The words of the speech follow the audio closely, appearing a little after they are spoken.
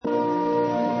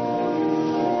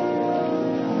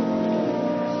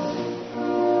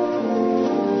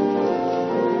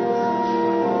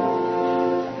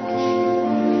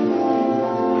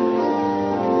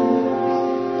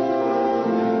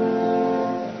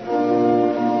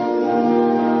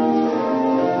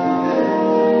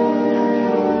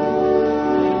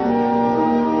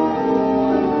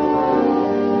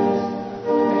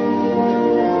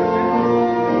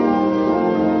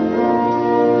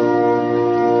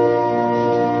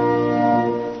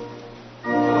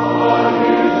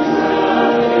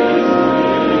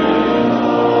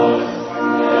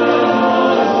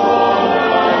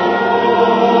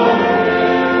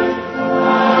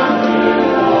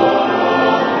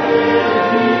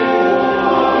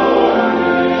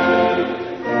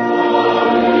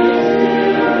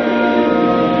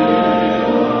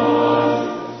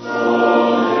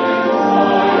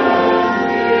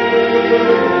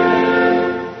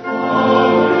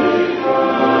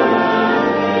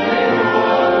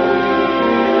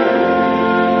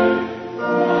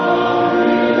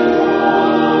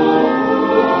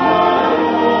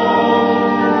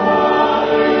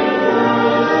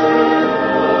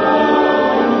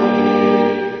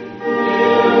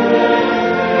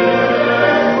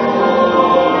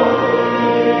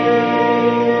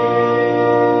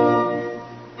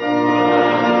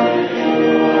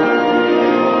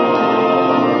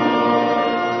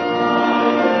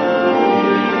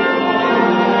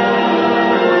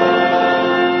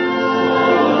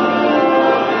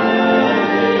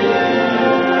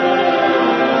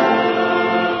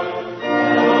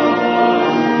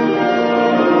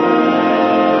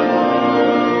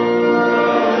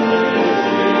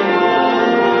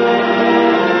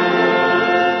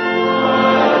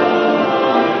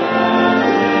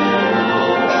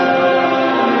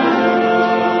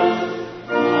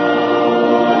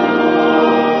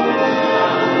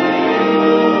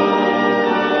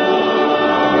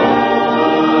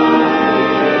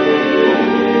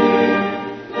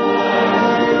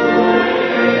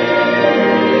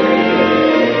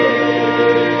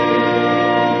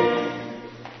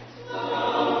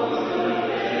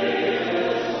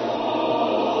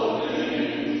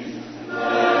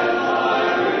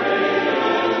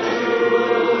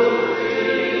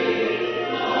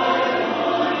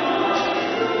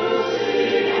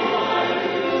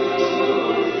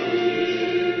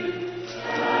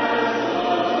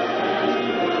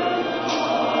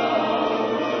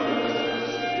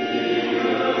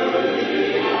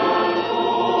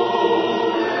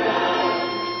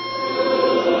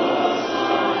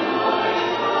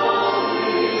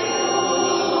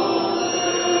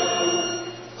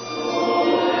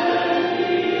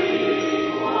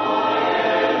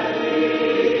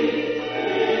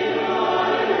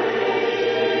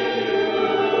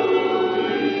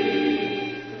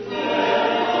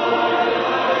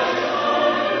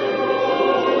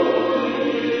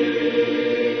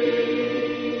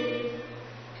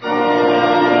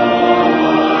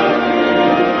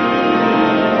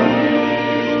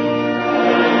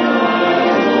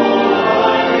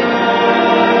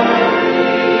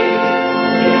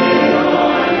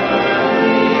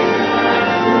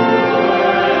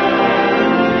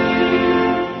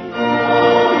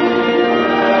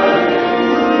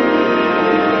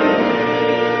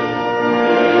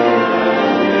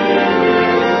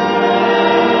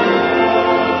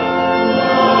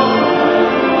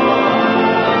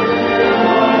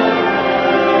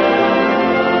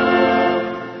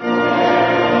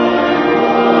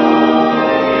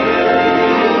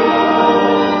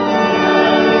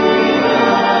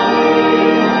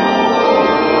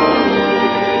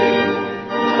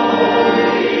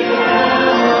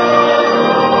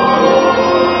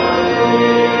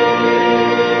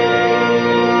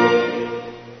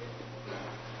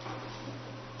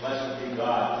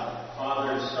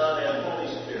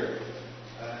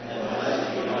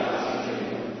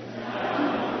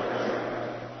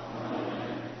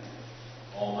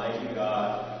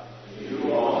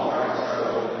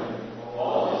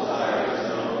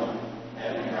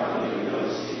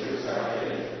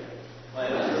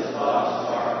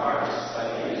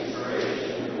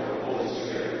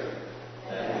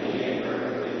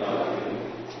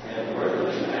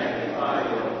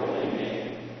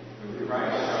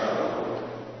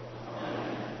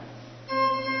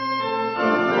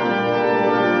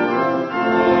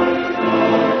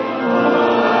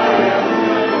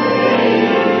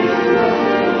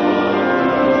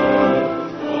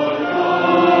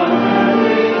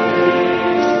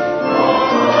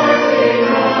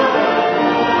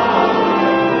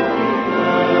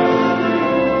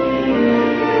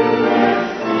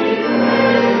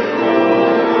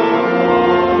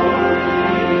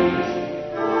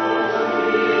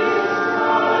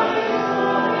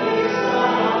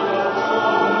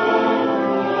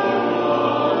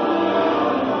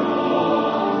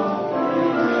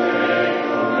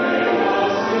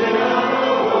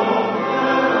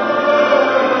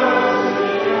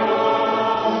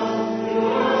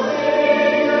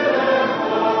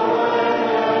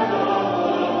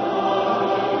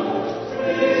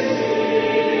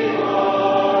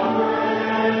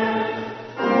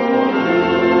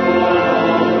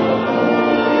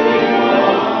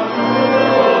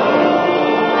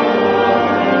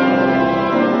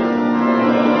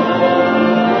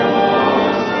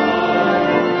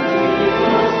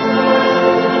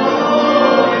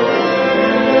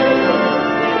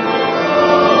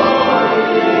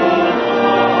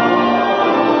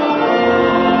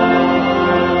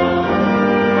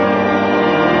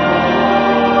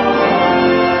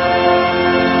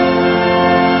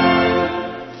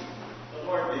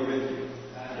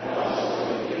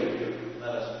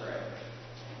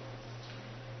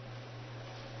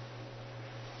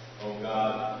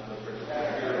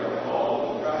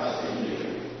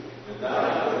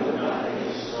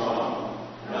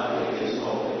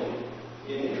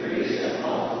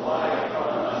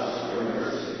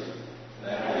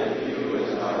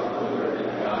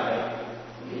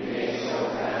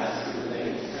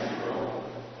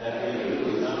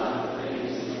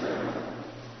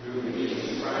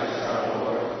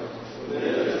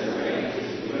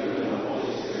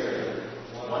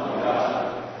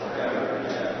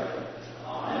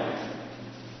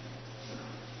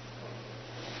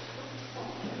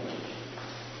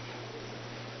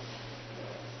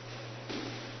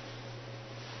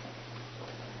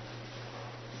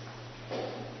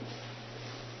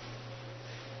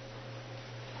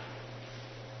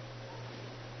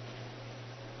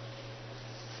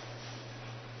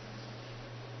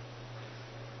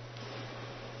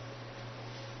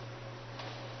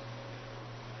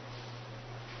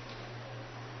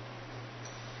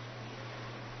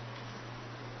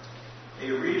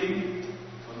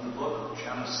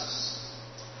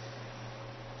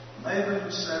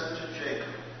Laban said to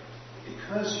Jacob,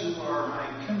 "Because you are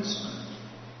my kinsman,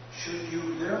 should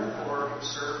you therefore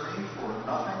serve me for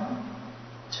nothing?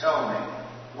 Tell me,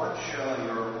 what shall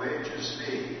your wages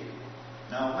be?"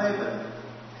 Now Laban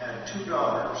had 2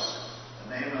 daughters.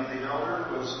 The name of the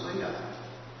elder was Leah,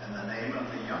 and the name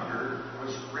of the younger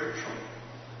was Rachel.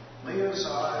 Leah's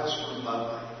eyes were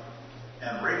lovely,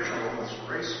 and Rachel was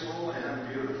graceful and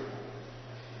beautiful.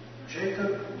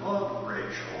 Jacob loved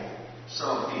Rachel,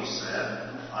 so he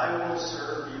said, "I will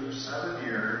serve you 7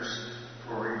 years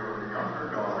for your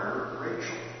younger daughter,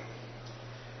 Rachel."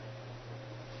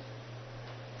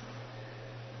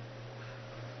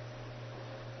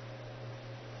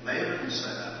 Laban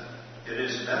said, "It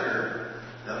is better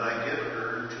that I give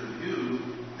her to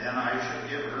you than I should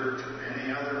give her to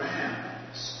any other man.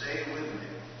 Stay with me."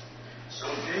 So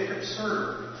Jacob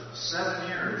served 7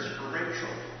 years for Rachel,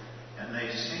 and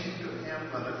they seemed to him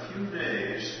but a few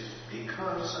days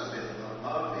because of the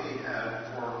love he had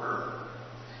for her.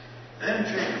 Then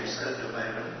Jacob said to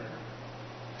Laban,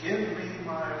 "Give me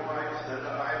my wife that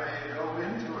I may go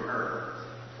into her,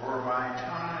 for my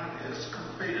time is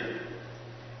completed."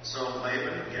 So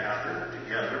Laban gathered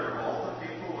together all the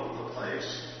people of the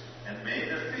place and made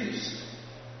a feast.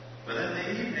 But in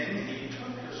the evening he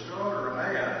took his daughter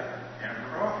Leah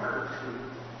and brought her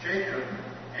to Jacob,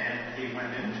 and he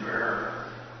went into her.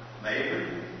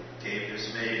 Laban gave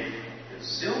his maid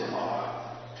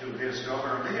Zilpah to his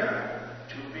daughter Leah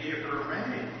to be her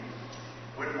maid.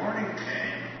 When morning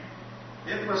came,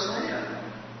 it was Leah.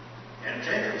 And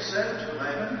Jacob said to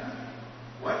Laban,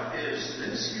 "What is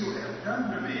this you have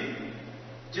done to me?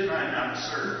 Did I not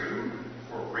serve you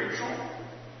for Rachel?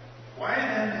 Why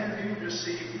then have you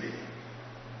deceived me?"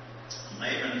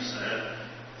 Laban said,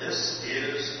 "This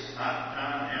is not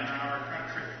done in our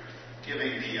country,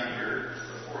 giving the younger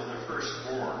before the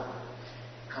firstborn.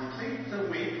 Complete the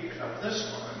week of this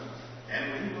one, and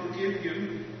we will give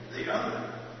you the other,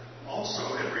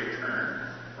 also in return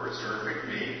for serving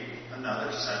me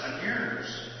another 7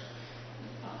 years."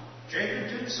 Jacob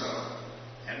did so,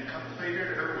 and completed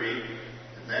her week,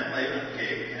 and then Laban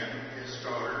gave him his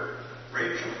daughter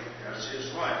Rachel as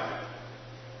his wife.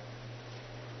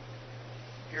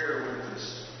 Hear what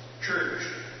this church,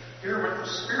 hear what the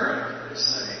Spirit is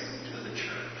saying to the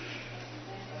church.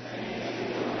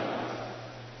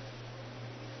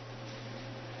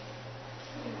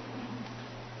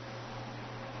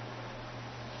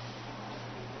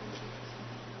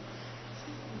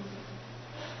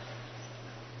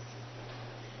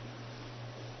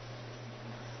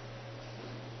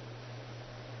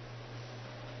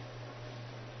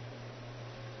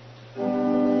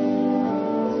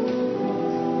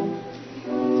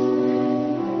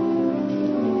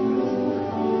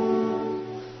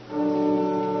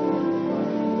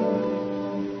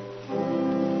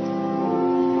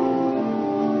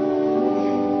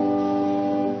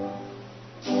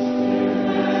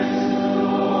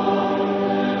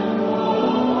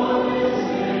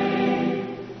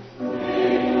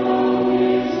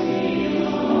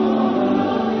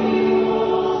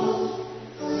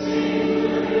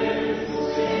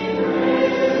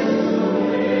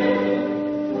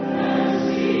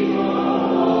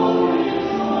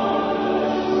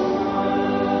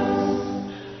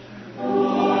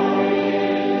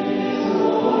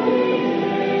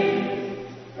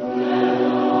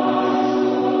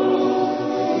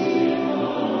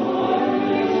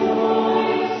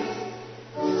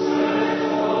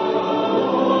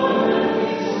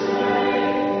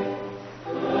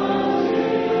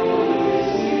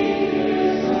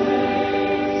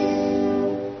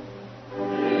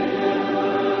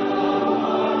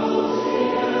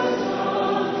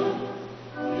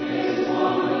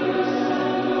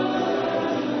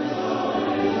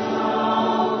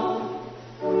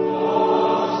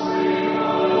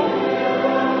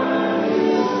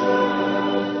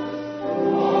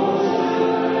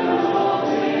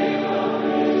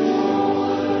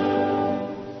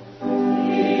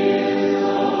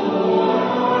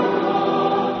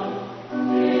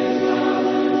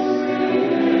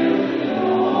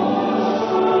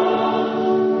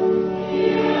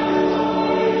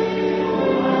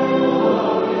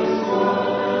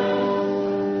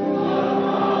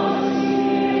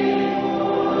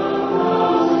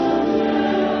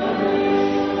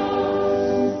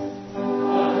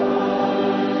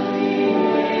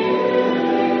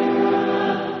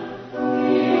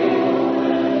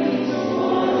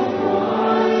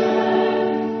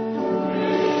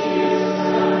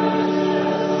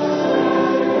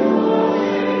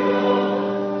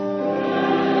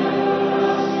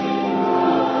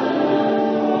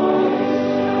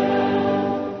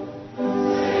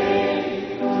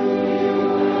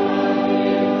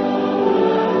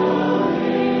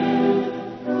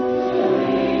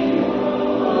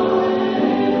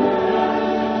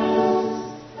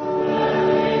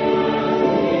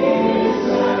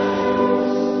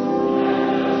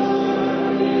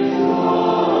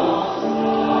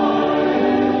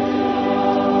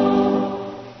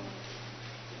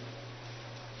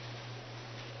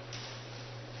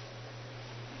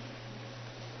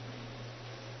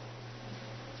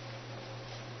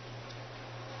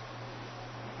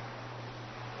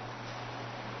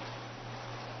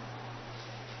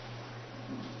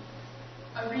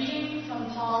 A reading from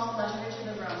Paul's letter to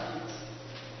the Romans.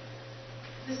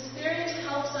 The Spirit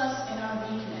helps us in our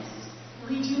weakness.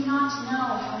 We do not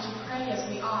know how to pray as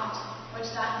we ought, but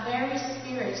that very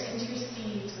Spirit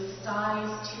intercedes with sighs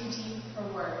too deep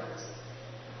for words.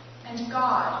 And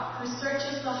God, who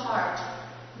searches the heart,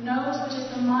 knows what is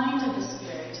the mind of the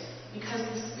Spirit, because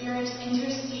the Spirit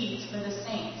intercedes for the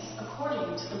saints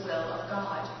according to the will of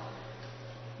God.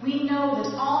 We know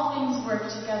that all things work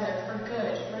together for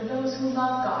good for those who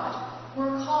love God, who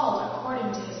are called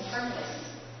according to his purpose.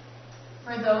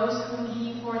 For those whom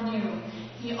he foreknew,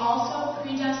 he also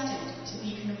predestined to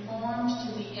be conformed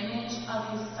to the image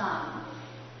of his Son,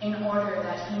 in order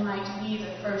that he might be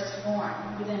the firstborn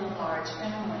within a large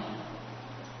family.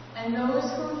 And those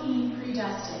whom he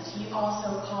predestined, he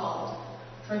also called.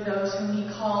 For those whom he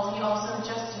called, he also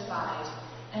justified.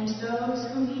 And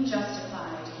those whom he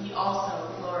justified, he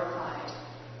also glorified.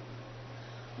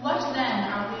 What then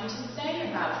are we to say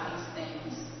about these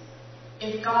things?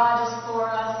 If God is for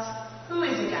us, who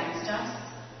is against us?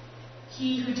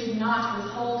 He who did not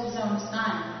withhold his own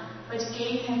Son, but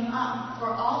gave him up for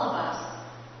all of us,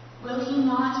 will he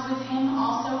not with him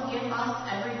also give us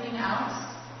everything else?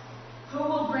 Who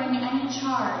will bring any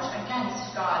charge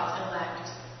against God's elect?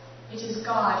 It is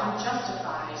God who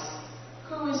justifies.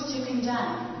 Who is to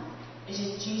condemn? It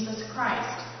is Jesus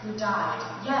Christ who died,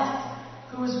 yes,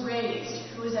 who was raised,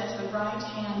 who is at the right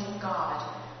hand of God,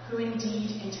 who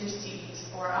indeed intercedes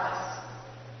for us.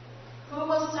 Who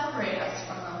will separate us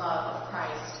from the love of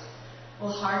Christ?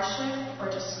 Will hardship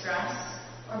or distress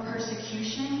or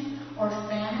persecution or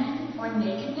famine or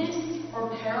nakedness or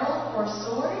peril or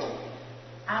sword?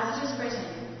 As it is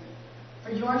written,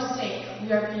 for your sake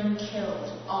we are being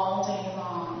killed all day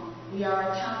long. We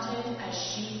are accounted as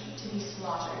sheep to be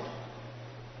slaughtered.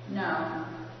 No,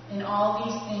 in all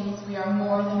these things we are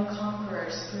more than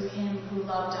conquerors through him who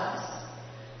loved us.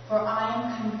 For I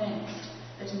am convinced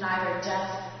that neither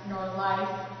death nor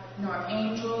life, nor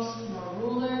angels, nor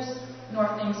rulers, nor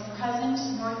things present,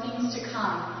 nor things to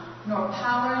come, nor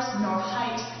powers, nor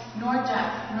height, nor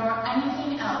depth, nor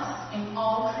anything else in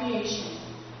all creation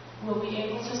will be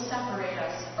able to separate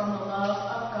us from the love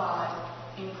of God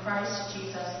in Christ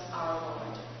Jesus our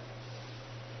Lord.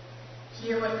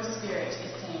 Hear what the Spirit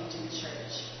is saying to the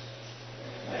church.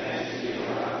 Thanks be to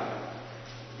God.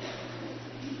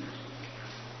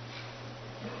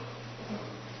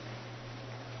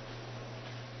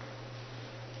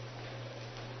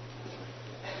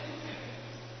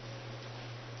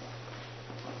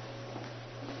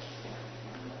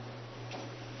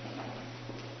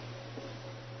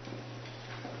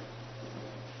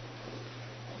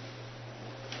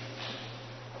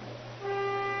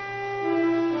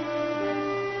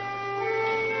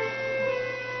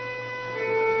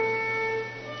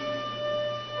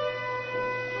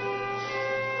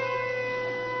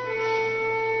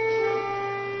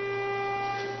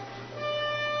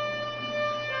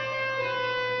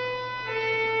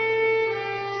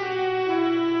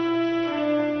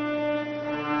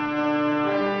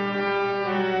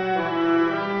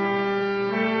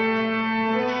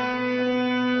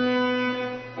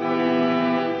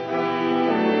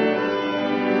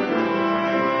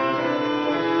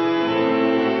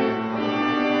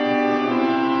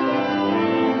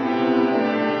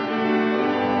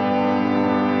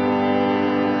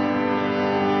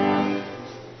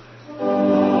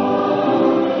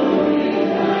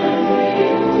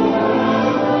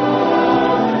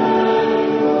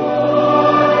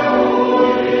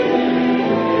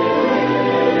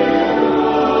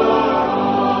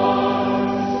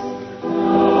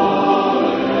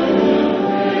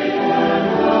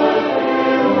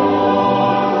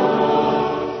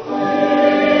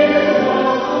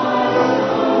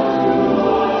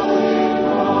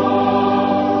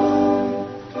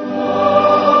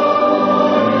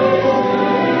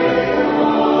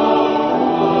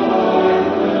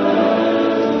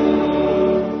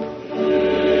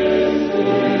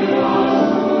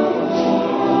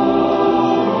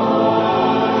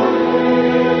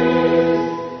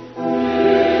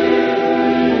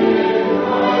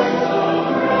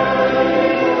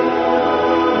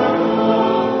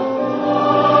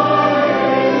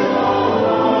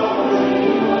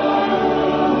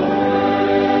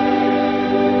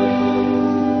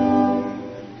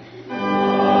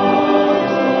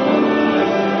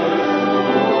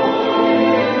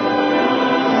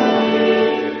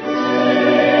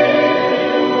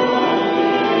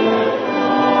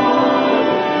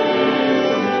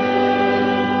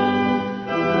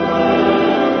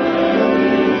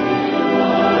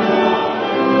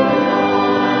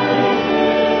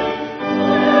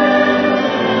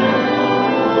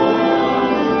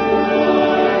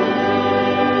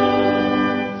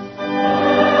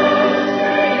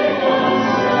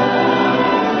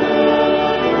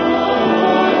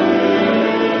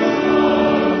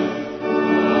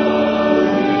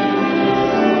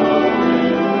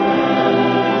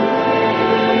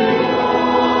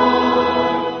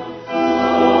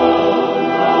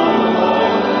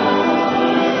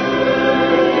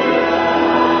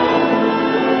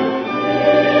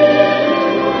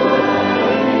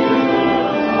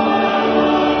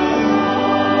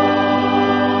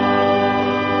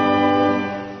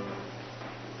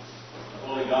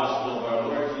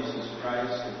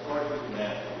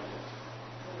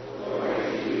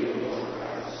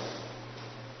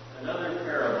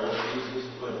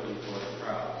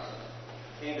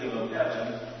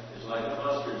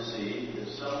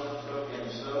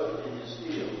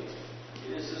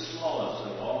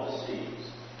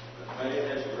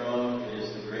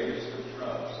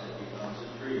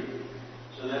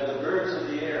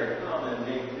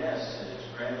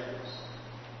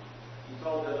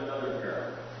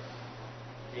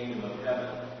 kingdom of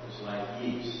heaven is like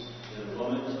yeast that a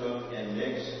woman took and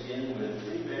mixed in with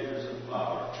 3 measures of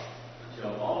flour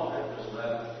until all of it was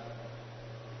leavened.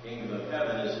 The kingdom of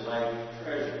heaven is like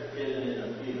treasure hidden in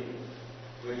a field,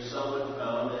 which someone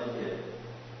found and hid.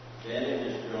 Then in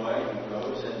his joy he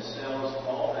goes and sells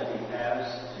all that he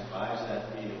has and buys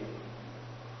that field.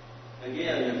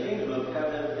 Again, the kingdom of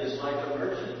heaven is like a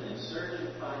merchant in search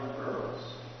of fine pearls.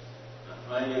 Not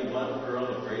finding one pearl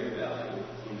of great value,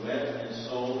 he went and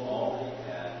sold all that he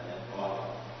had and bought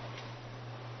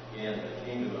it. Again, the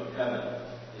kingdom of heaven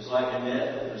is like a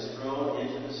net that was thrown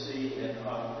into the sea and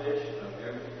caught fish of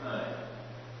every kind.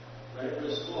 When it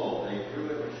was full, they drew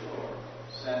it ashore,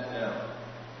 sat down,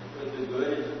 and put the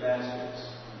good into baskets,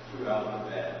 and threw out the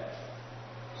bad.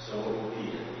 So it will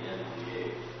be at the end of the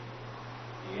age.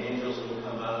 The angels will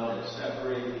come out and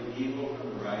separate the evil from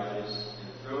the righteous and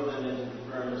throw them into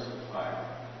the furnace of fire,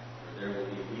 where there will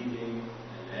be weeping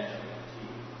and gnashing of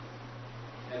teeth.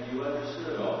 Have you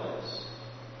understood all this?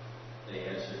 They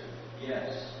answered,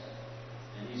 yes.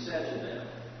 And he said to them,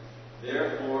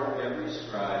 therefore every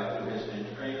scribe who has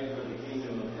been trained for the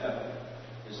kingdom of heaven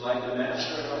is like the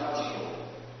master of a household,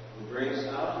 who brings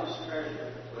out his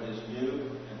treasure, what is new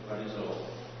and what is old.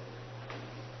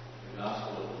 The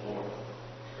Gospel of the Lord.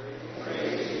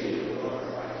 Praise to you, Lord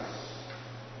Christ.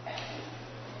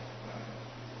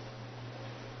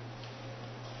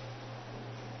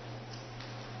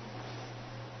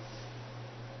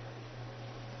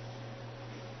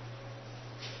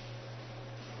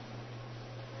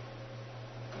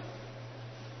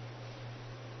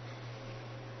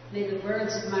 May the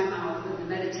words of my mouth and the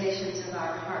meditations of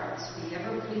our hearts be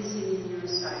ever pleasing in your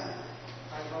sight,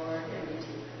 our Lord and Redeemer.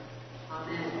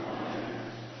 Amen.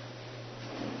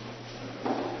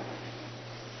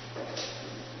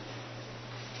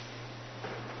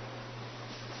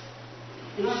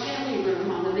 In our family room,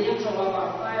 on the mantel of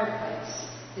our fireplace,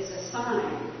 is a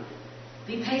sign.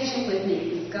 Be patient with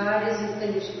me. God isn't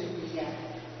finished with me yet.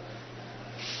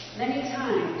 Many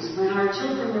times when our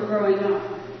children were growing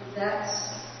up, that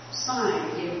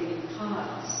sign gave me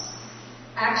pause.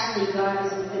 Actually, God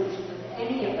isn't finished with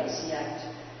any of us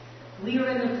yet. We are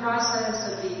in the process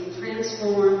of being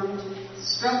transformed,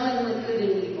 struggling with good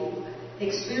and evil,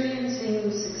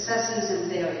 experiencing successes and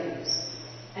failures.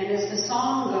 And as the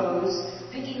song goes,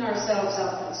 picking ourselves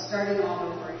up and starting all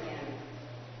over again.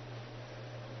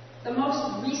 The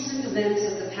most recent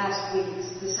events of the past weeks,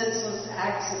 the senseless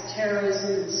acts of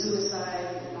terrorism and suicide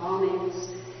and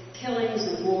bombings, killings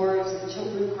and wars, and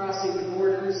children crossing the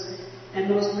borders, and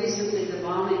most recently the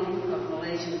bombing of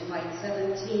Malaysian Flight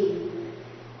 17,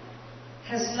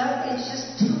 it's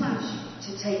just too much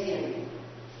to take in.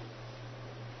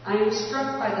 I am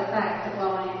struck by the fact that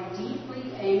while I am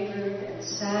deeply angered and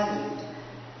saddened,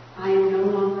 I am no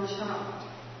longer shocked.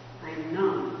 I am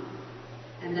numb.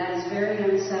 And that is very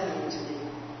unsettling to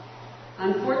me.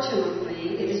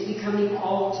 Unfortunately, it is becoming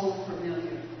all too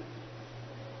familiar.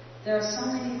 There are so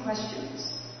many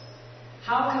questions.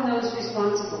 How can those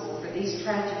responsible for these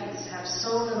tragedies have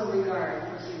so little regard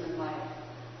for human life?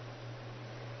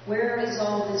 Where is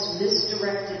all this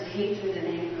misdirected hatred and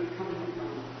anger coming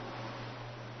from?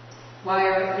 Why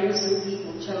are innocent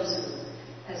people chosen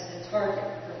as the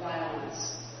target for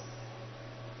violence?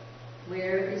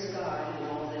 Where is God in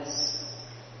all this?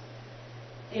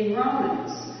 In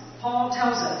Romans, Paul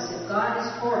tells us if God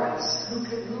is for us,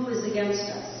 who is against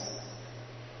us?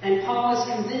 And Paul is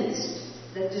convinced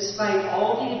that despite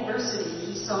all the adversity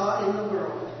he saw in the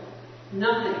world,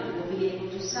 nothing will be able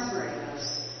to separate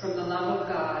us from the love of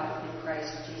God in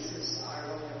Christ Jesus our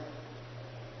Lord.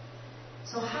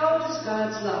 So how does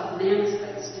God's love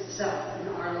manifest itself in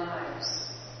our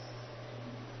lives?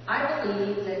 I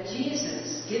believe that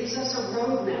Jesus gives us a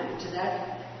roadmap to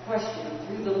that question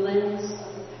through the lens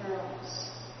of the parables.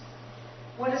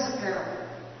 What is a parable?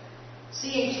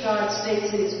 C.H. Dodd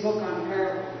states in his book on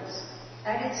parables,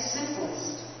 at its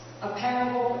simplest, a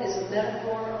parable is a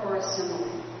metaphor or a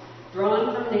simile,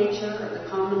 drawn from nature or the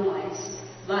common life,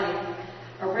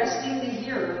 arresting the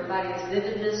hearer by its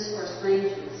vividness or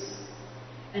strangeness,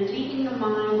 and leaving the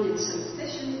mind in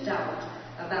sufficient doubt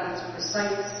about its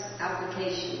precise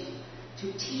application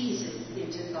to tease it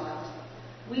into thought.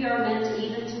 We are meant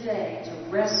even today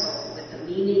to wrestle with the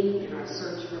meaning in our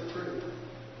search for truth.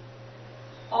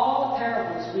 All the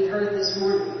parables we heard this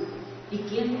morning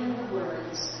begin with the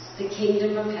words, the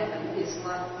kingdom of heaven is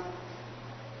like.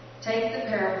 Take the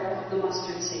parable of the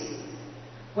mustard seed.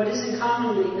 What isn't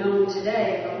commonly known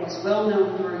today, but was well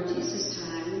known during Jesus'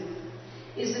 time,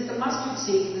 is that the mustard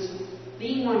seed was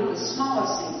being one of the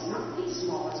smallest seeds, not the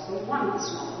smallest, but one of the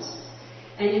smallest.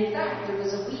 And in fact, it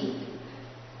was a weed.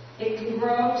 It can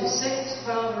grow to 6,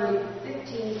 12, or even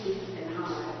 15 feet in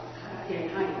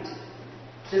height.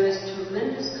 There is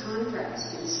tremendous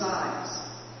contrast in size.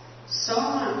 So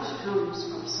much comes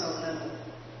from so little.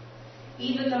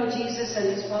 Even though Jesus and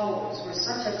his followers were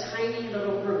such a tiny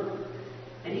little group,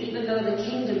 and even though the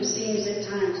kingdom seems at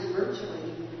times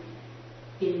virtually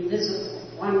invisible,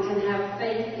 one can have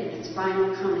faith in its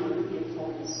final coming in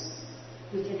fullness.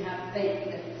 We can have faith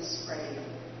that it is spreading.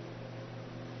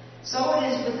 So it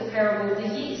is with the parable of the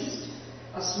yeast,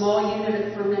 a small unit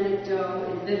of fermented dough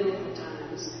in biblical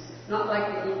times, not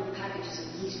like the little packages of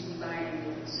yeast we buy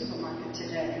in the supermarket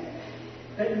today,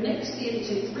 but mixed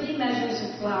into 3 measures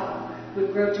of flour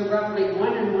would grow to roughly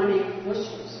 1 1/8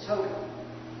 bushels total.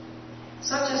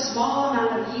 Such a small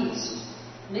amount of yeast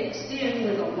mixed in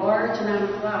with a large amount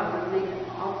of flour would make an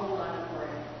awful lot of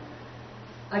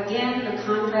bread. Again, the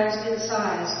contrast in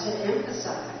size to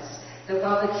emphasize that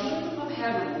while the kingdom of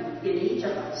heaven in each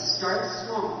of us starts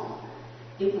small,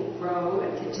 it will grow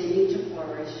and continue to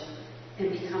flourish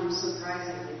and become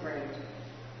surprisingly great.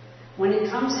 When it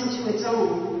comes into its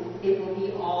own, it will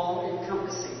be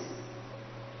all-encompassing.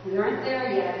 We aren't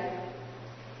there yet.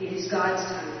 It is God's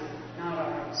time, not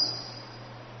ours.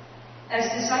 As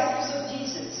disciples of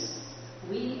Jesus,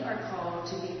 we are called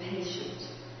to be patient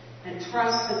and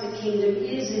trust that the kingdom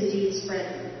is indeed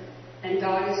spreading, and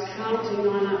God is counting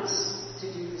on us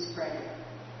to do the spreading.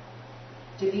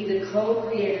 To be the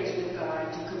co-creators with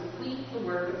God, to complete the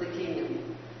work of the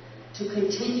kingdom, to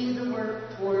continue the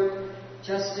work toward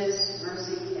justice,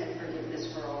 mercy, and forgiveness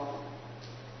for all.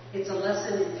 It's a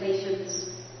lesson in patience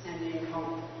and in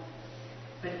hope.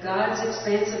 But God's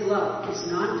expansive love is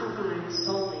not defined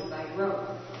solely by growth.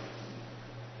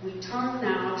 We turn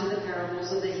now to the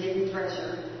parables of the hidden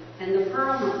treasure and the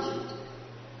pearl merchant.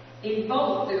 In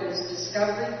both, there is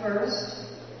discovery first,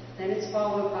 then it's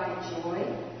followed by joy,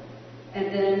 and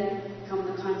then come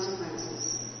the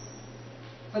consequences.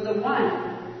 For the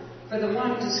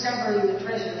one discovering the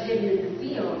treasure hidden in the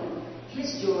field,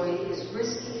 his joy is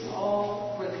risking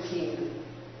all for the kingdom.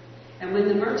 And when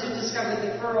the merchant discovered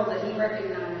the pearl that he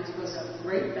recognized was of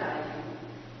great value,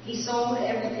 he sold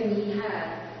everything he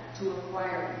had to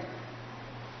acquire it.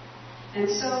 And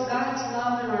so God's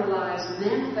love in our lives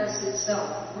manifests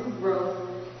itself through growth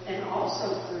and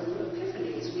also through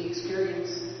epiphanies we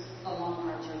experience along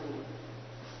our journey.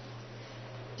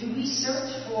 Do we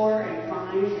search for and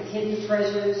find the hidden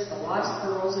treasures, the lost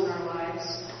pearls in our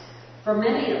lives? For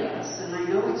many of us, and I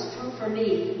know it's true for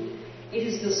me, it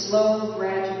is the slow,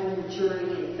 gradual maturing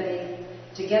in faith,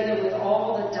 together with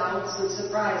all the doubts and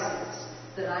surprises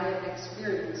that I have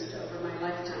experienced over my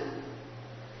lifetime.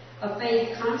 A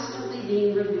faith constantly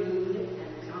being renewed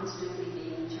and constantly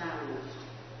being challenged.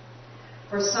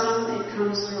 For some, it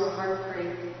comes through a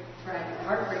heartbreaking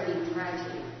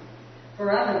tragedy. For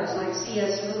others, like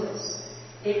C.S. Lewis,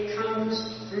 it comes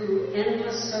through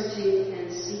endless searching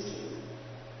and seeking.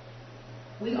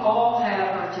 We all have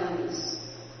our journeys,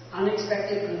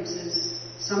 unexpected glimpses,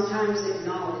 sometimes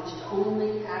acknowledged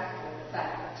only after the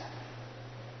fact.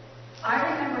 I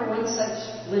remember one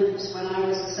such glimpse when I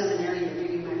was a seminarian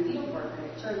doing my field work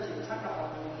at a church in Tuckahoe,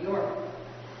 New York.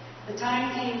 The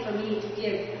time came for me to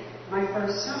give my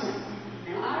first sermon,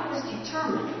 and I was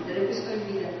determined that it was going to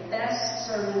be the best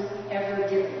sermon ever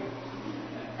given.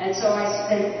 And so I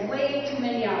spent way too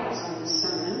many hours on this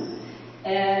sermon,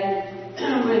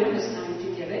 and when it was time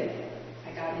to give it,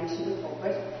 I got into the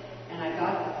pulpit, and I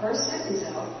got the first sentence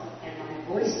out, and my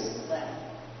voice left.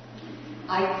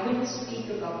 I couldn't speak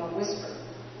above a whisper.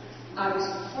 I was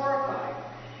horrified.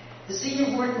 The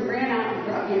senior warden ran out and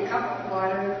brought me a cup of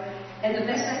water, and the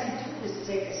best I could do was to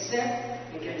take a sip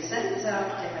and get a sentence out,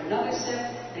 take another sip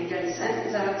and get a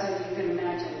sentence out, so you can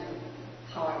imagine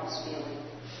how I was feeling.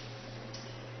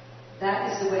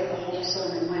 That is the way the whole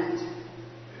sermon went.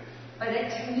 But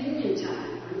at communion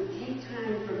time, when it came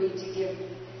time for me to give,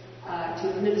 to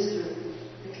administer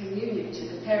the communion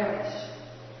to the parish,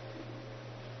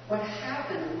 what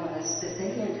happened was that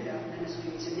they ended up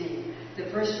ministering to me. The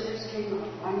parishioners came up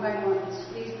one by one,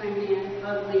 squeezed my hand,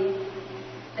 hugged me.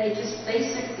 They just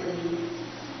basically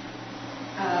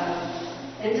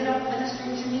ended up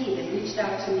ministering to me. They reached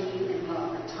out to me in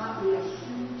love and taught me a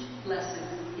huge lesson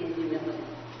in humility.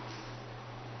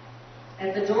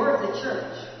 At the door of the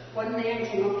church, one man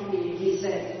came up to me and he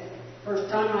said, "First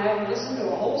time I ever listened to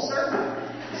a whole sermon."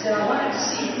 He said, I wanted to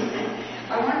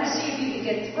see if you could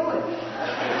get through it.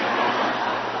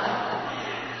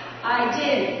 I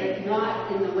did, but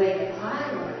not in the way that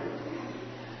I wanted,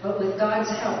 but with God's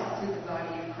help through the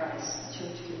body of Christ, the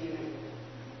church community.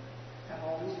 I've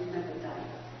always remembered that.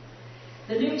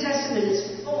 The New Testament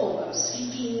is full of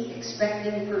seeking,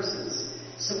 expecting persons,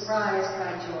 surprised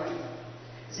by joy.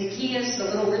 Zacchaeus, the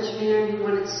little rich man who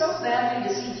wanted so badly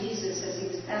to see Jesus as he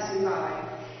was passing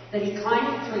by, that he climbed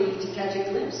a tree to catch a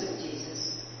glimpse of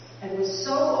Jesus, and was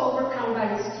so overcome by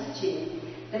his teaching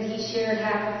that he shared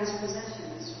half of his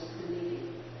possessions with the needy.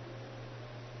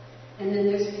 And then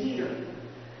there's Peter,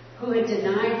 who had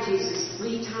denied Jesus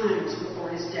 3 times before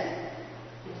his death,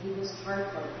 and he was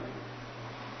heartbroken.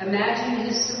 Imagine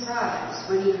his surprise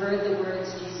when he heard the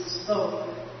words Jesus spoke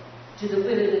to the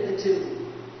women at the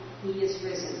tomb. He is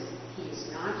risen. He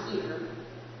is not here,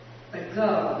 but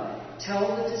go,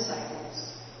 tell the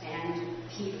disciples and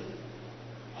Peter.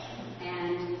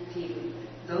 And Peter.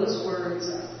 Those words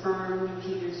affirmed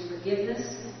Peter's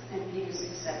forgiveness and Peter's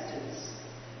acceptance.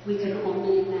 We can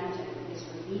only imagine his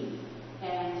relief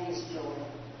and his joy.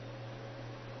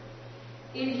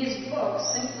 In his book,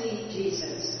 Simply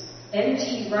Jesus,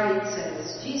 N.T. Wright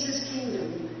says, Jesus'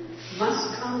 kingdom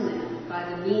must come then by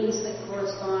the means that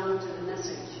correspond to the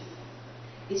message.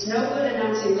 It's no good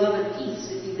announcing love and peace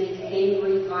if you make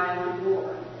angry, violent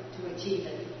war to achieve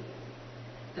it.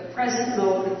 The present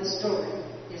mode of the story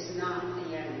is not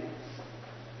the end.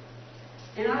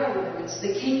 In other words,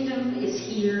 the kingdom is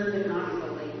here but not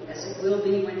fully, as it will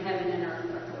be when heaven and earth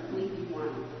are completely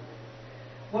one.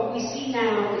 What we see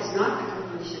now is not the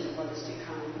completion of what is to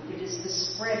come. It is the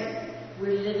spreading.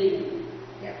 We're living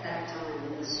at that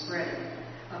time in the spreading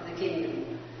of the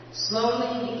kingdom.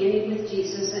 Slowly beginning with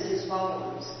Jesus and his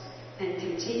followers, and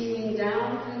continuing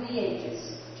down through the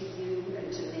ages to you and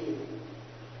to me.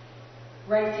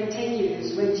 Wright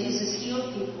continues, when Jesus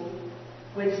healed people,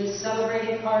 when he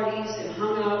celebrated parties and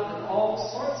hung out with all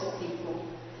sorts of people,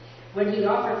 when he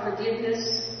offered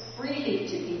forgiveness freely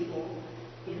to people,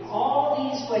 in all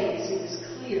these ways it was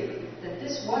clear that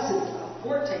this wasn't a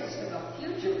foretaste of a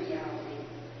future reality.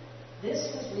 This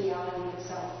was reality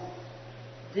itself.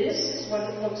 This is what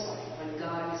it looks like when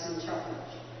God is in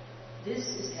charge. This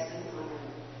is heaven on earth.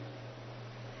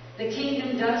 The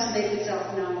kingdom does make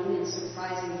itself known in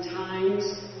surprising times,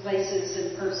 places,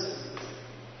 and persons,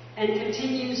 and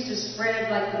continues to spread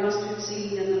like the mustard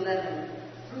seed and the leaven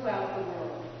throughout the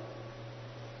world.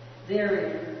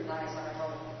 Therein lies our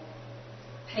hope.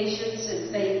 Patience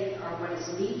and faith are what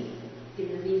is needed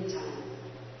in the meantime.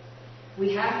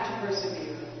 We have to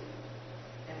persevere,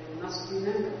 and we must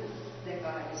remember that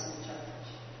God is in charge.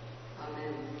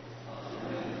 Amen.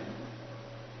 Amen.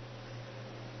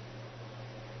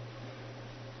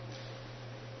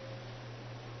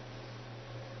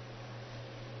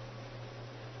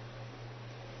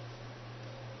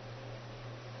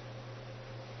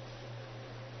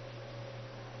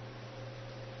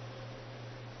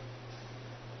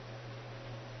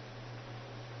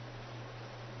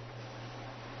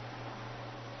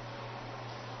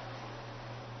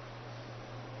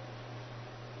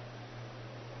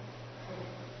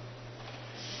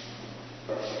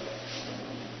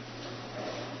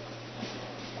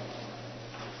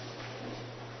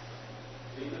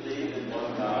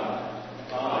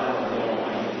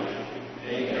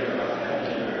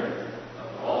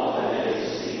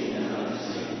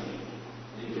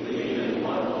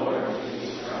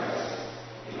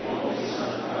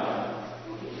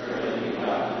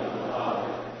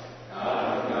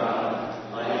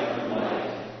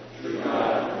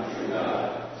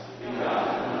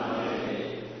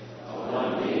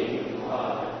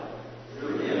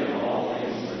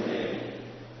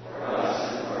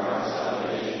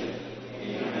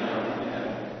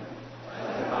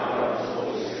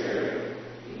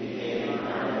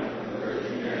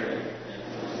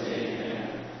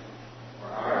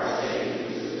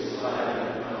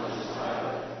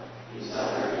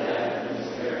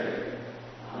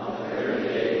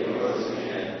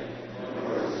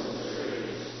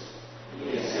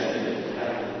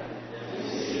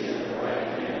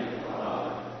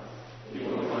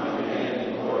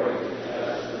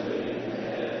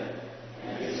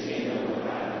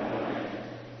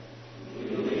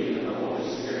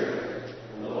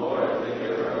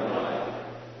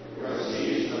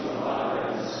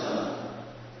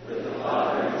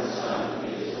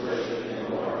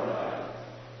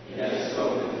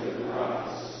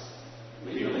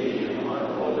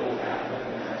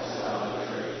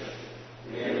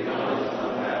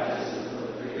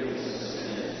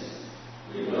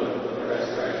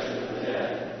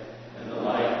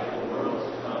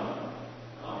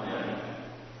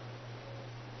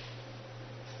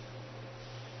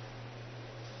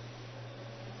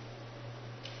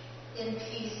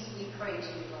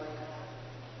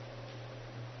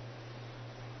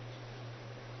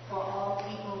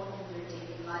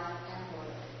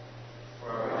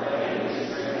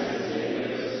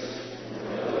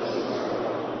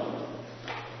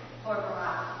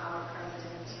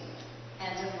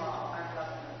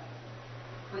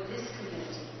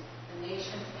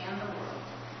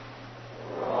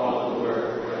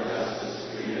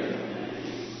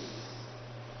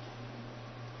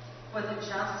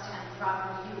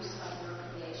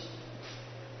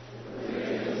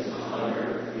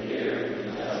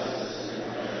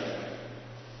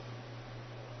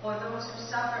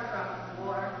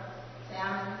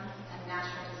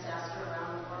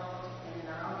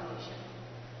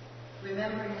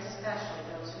 remembering especially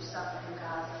those who suffer in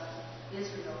Gaza,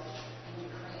 Israel, and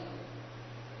Ukraine.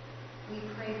 We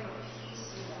pray for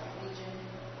peace in that region,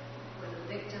 for the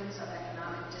victims of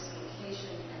economic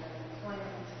dislocation and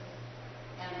unemployment,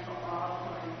 and for all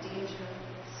who are in danger,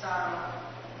 sorrow,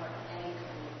 or any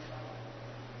kind of trouble.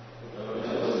 For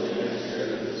those ministered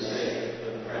to the sick,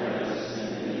 the friendless,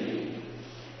 and the needy.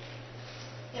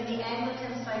 In the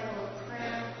Anglican cycle of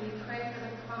prayer, we pray for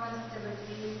the promise de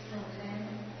l'Église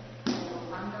Sainte-Anne in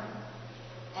Rwanda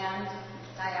and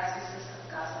Diocese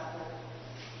of Gaza,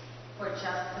 for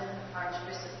Justin,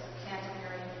 Archbishop of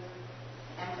Canterbury,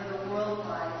 and for the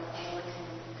worldwide Anglican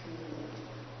community.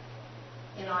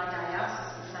 In our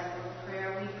diocesan cycle of prayer,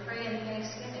 we pray in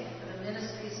thanksgiving for the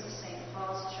ministries of St.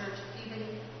 Paul's Church,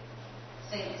 Peabody,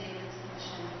 St. David's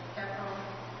Mission, Pepperell,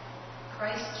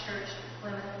 Christ Church,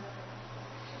 Plymouth,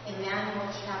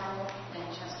 Emmanuel Chapel,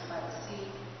 Manchester by the Sea,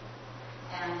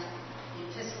 and the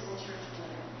Episcopal Church,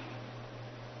 Winter,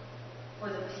 for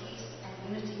the peace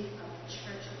and unity of the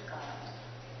Church of God.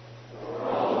 For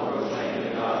all who proclaim the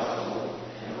gospel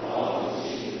and all who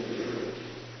seek the truth.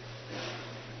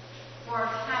 For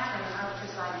Catherine, our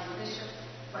presiding bishop,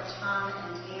 for Tom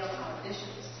and Gail, our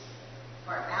bishops,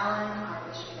 for Alan, our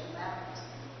bishop-elect,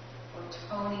 for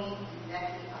Tony and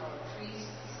Becky, our priests,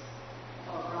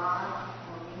 for Ron,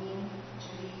 Maureen,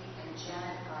 Judy, and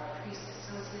Janet, our priest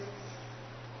associates,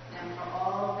 and for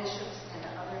all bishops and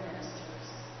other ministers.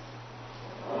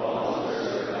 For all who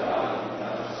serve God in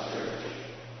God's church.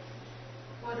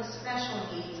 For the special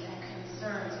needs and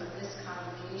concerns of this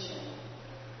congregation,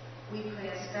 we pray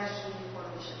especially for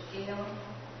Bishop Gail,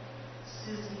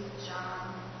 Susie,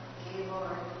 John,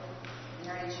 Gaylord,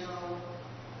 Mary Jo,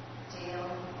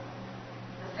 Dale,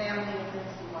 the family of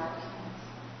Lindsay Watkins,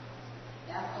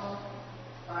 Ethel,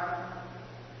 Barbara,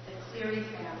 the Cleary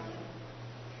family,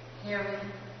 Harry,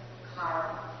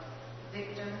 Carl,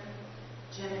 Victor,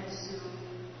 Jim and Sue,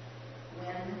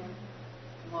 Wynn,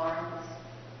 Lawrence,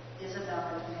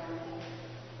 Isabella family,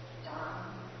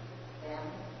 Don, Ben,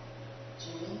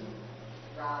 Jimmy,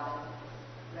 Robin,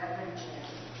 Reverend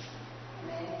Jim,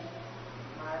 Meg,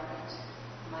 Margaret,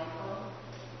 Michael,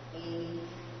 Amy,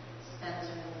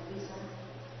 Spencer and Louisa,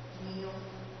 Neil,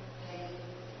 Peggy,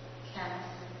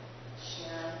 Kenneth,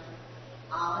 Sharon,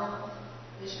 Olive,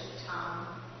 Bishop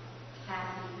Tom,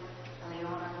 Kathy,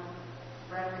 Leona,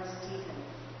 Reverend Stephen,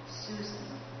 Susan,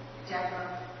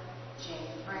 Deborah, Jane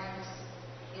Franks,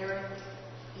 Eric,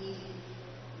 Edie,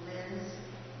 Liz,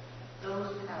 those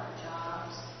without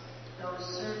jobs, those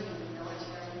serving in the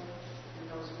military, and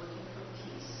those looking for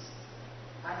peace.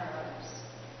 I know others.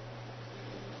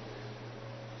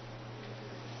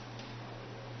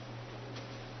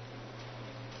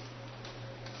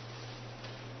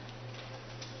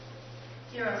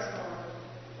 Hear us, Lord.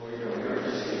 For your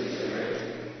mercy is great.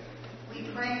 We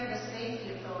pray for the safety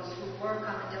of those who work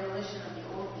on the demolition of the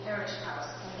old parish house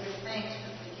and give thanks for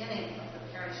the beginning of the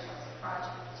parish house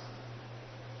project.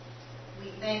 We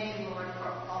thank you, Lord,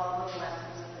 for all the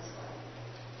blessings of this life.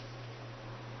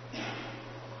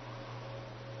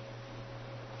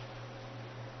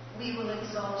 We will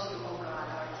exalt you, O God,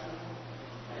 our King.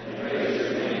 And praise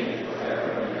your name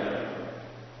forever and ever.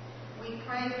 We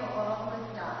pray for all who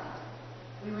have died.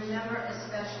 We remember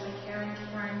especially Karen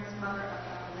Cairns, mother of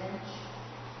John Lynch,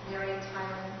 Mary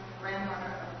Tyron,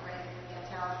 grandmother of Greg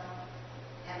Gettel,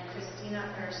 and Christina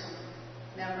Erson,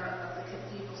 member of the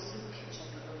Cathedral Soup Kitchen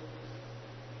group.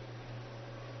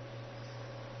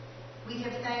 We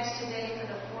give thanks today for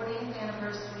the 40th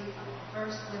anniversary of the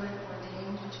first women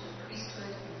ordained to the priesthood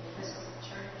in the Episcopal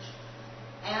Church,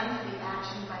 and for the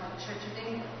action by the Church of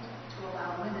England to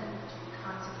allow women to be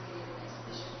consecrated as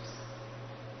bishops.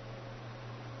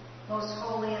 Most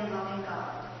holy and loving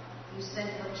God, you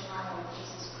sent your child,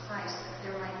 Jesus Christ, that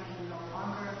there might be no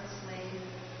longer slave,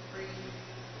 free,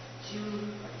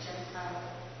 Jew or Gentile,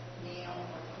 male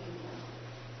or female.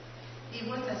 Be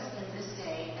with us in this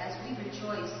day as we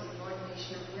rejoice in the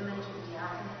ordination of women to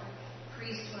diaconate,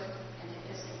 priesthood, and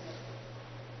episcopate,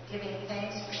 giving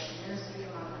thanks for their ministry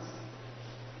among us.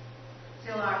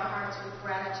 Fill our hearts with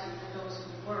gratitude for those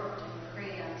who worked and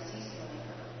prayed unceasingly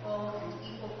for the full and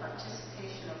equal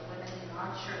participation of women in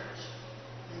our church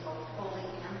in both holy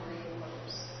and lay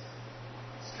orders.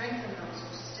 Strengthen those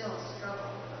who still struggle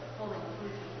with the full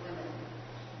inclusion of women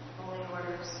in holy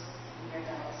orders in their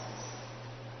diocese.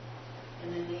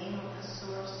 In the name of the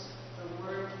source, the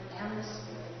Word, and the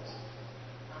Spirit.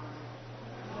 Amen.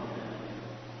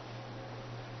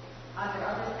 Are there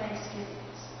other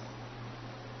thanksgivings?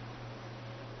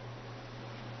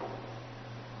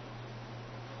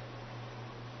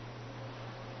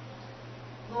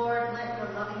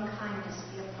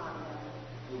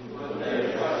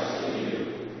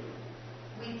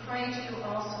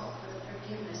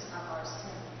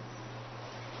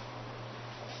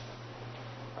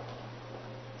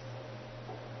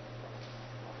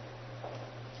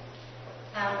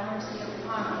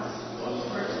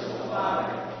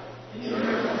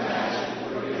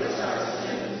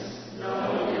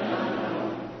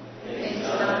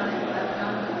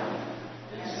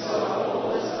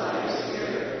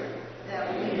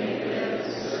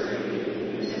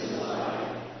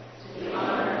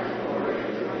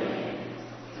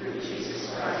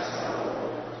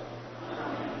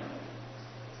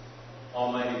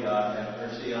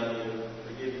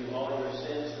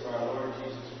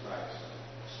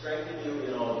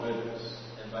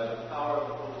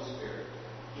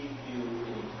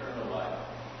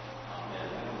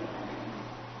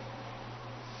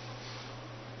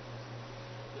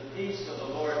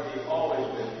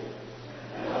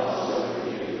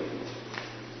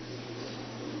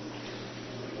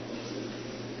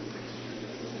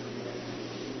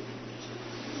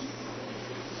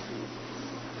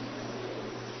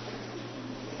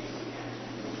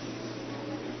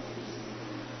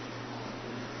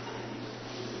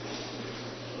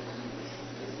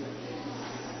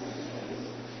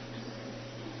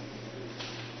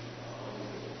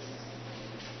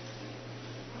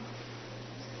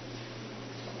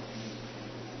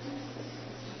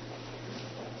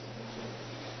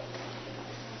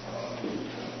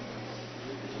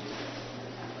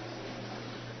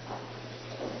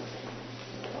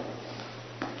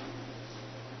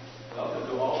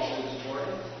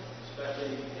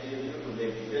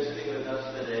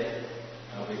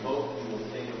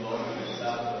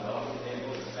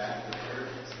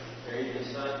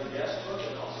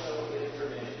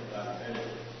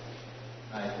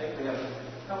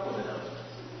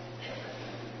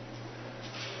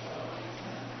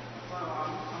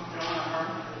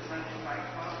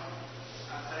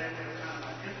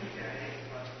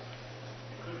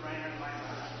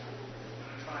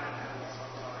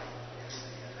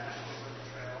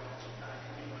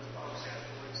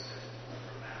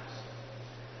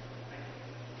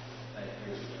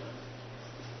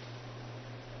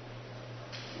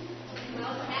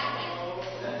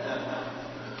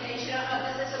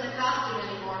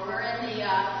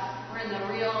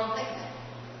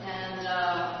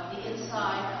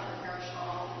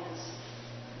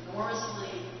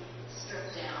 enormously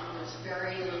stripped down. There's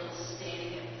very little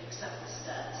standing except the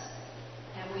studs.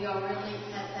 And we are really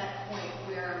at that point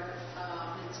where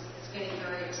it's getting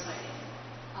very exciting.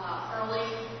 Early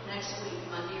next week,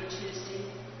 Monday or Tuesday,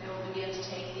 they will begin to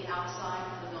take the outside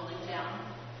of the building down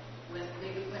with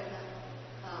big equipment.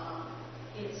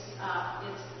 It's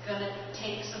going to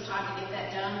take some time to get that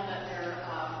done, but they're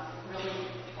really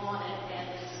on it, and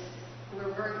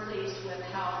we're very pleased with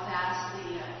how fast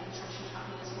the construction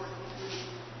company is working through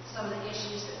some of the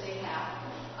issues that they have.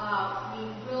 We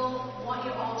will want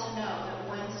you all to know that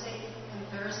Wednesday and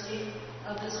Thursday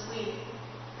of this week,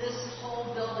 this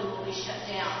whole building will be shut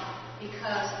down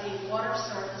because the water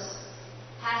service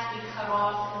has to be cut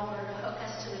off in order to hook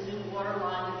us to the new water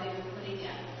line that they've been putting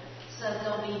in. So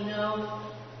there'll be no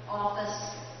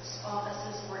offices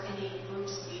or any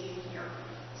groups meeting here.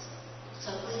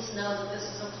 So please know that this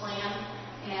is a plan,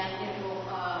 and it will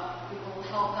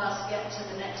help us get to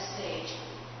the next stage.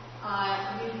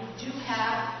 We do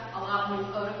have a lot of new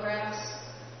photographs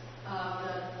of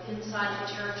the inside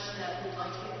the church that we'd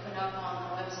like to get put up on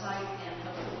the website, and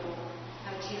hopefully we'll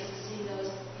have a chance to see those.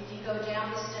 If you go down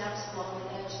the steps along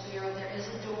the edge there is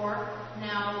a door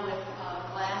now with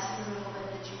glass in the middle of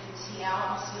it that you can see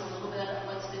out and see a little bit of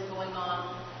what's been going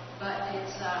on. But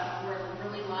it's we're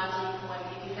really lively going.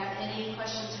 If you have any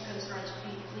questions or concerns,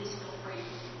 please feel free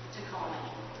to call me.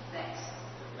 Thanks.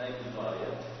 Thank you, Claudia.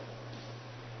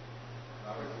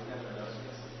 Robert, you have an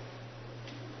announcement?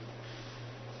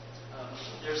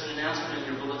 There's an announcement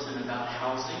in your bulletin about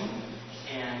housing,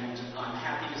 and I'm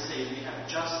happy to say we have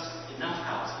just enough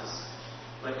houses.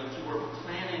 But if you were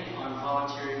planning on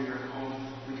volunteering in your home,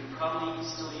 we could probably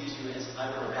still use you as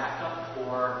either a backup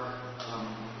or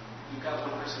we've got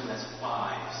one person who has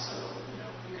 5, so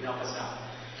you could help us out.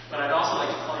 But I'd also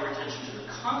like to call your attention to the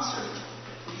concert.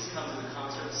 Please come to the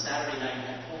concert Saturday night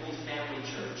at Holy Family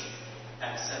Church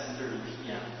at 7:30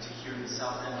 p.m. to hear the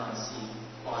South End on Sea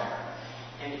choir.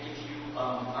 And if you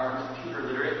are computer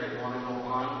literate and want to go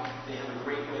on, they have a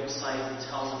great website that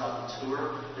tells about the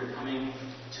tour. They're coming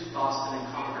to Boston and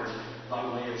Concord by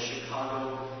way of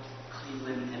Chicago,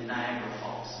 Cleveland, and Niagara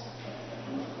Falls.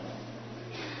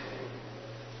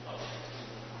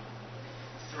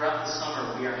 Throughout the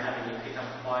summer, we are having a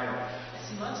pickup choir. I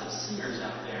see lots of singers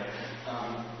out there.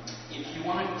 If you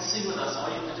want to sing with us,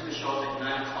 all you have to do is show up at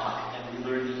 9 o'clock, and we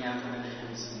learn the anthem and the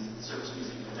hymns and service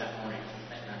music for that morning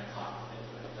at 9 o'clock.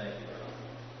 Thank you, Rob.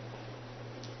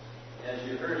 As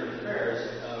you heard in the prayers,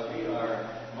 we are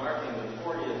marking the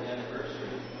 40th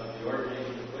anniversary of the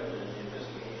ordination of women in the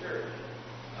Episcopal Church.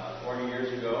 40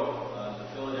 years ago, the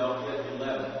Philadelphia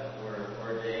 11 were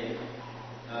ordained.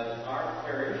 Our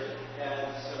parish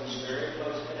had some very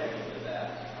close connection to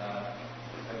that.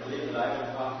 I believe that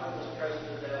Ivan Kaufman was present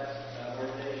at that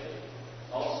ordination.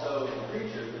 Also, the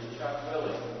preacher was Chuck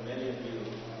Willig, who many of you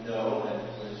know and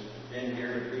has been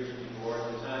here to preach before.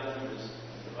 At the time, he was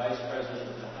the vice president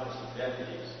of the House of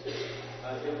Deputies.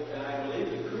 And I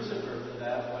believe the crucifer for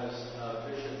that was